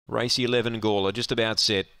Race-11 Gawler, just about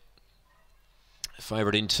set.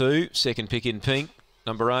 Favourite in 2, second pick in pink.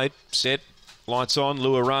 Number 8, set, lights on,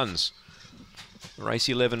 lure runs.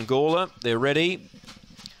 Race-11 Gawler, they're ready.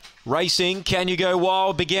 Racing, Can You Go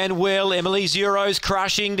Wild began well. Emily Zero's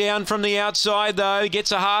crushing down from the outside though.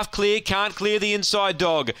 Gets a half clear, can't clear the inside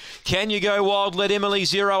dog. Can You Go Wild led Emily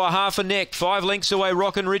Zero a half a neck. 5 lengths away,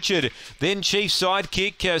 Rockin' Richard. Then Chief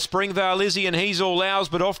Sidekick, Springvale Lizzie and He's All Ours.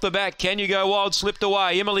 But off the back, Can You Go Wild slipped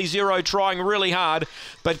away. Emily Zero trying really hard.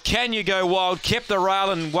 But Can You Go Wild kept the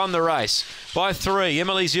rail and won the race by 3.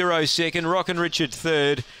 Emily Zero second, Rockin' Richard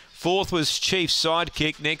third. Fourth was Chief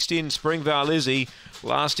Sidekick. Next in Springvale Lizzie.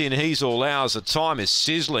 Last in He's All Ours. The time is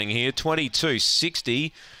sizzling here,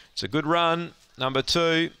 22.60. It's a good run. Number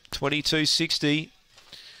 2, 22.60.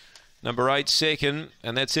 Number 8, second,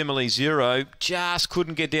 and that's Emily Zero. Just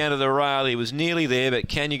couldn't get down to the rail. He was nearly there, but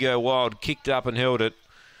Can You Go Wild kicked up and held it.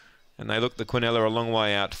 And they looked the Quinella a long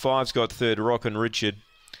way out. 5's got third, Rockin' Richard.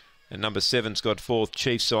 And number 7's got fourth,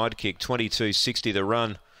 Chief Sidekick. 22.60 the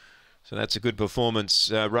run. So that's a good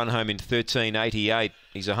performance. Run home in 13.88.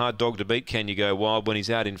 He's a hard dog to beat, Can You Go Wild, when he's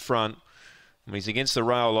out in front. When he's against the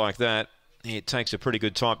rail like that, it takes a pretty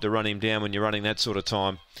good time to run him down when you're running that sort of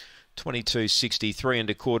time. 22.60, 3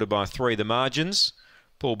 1/4 by 3 the margins.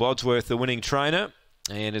 Paul Bodsworth, the winning trainer,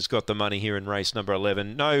 and has got the money here in race number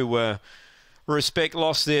 11. No respect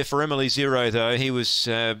lost there for Emily Zero, though. He was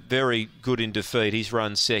very good in defeat. He's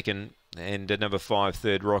run second, and number 5,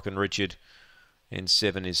 third, Rockin' Richard. And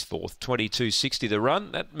 7 is fourth. 22.60 the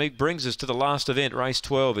run. That brings us to the last event, race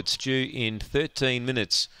 12. It's due in 13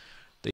 minutes.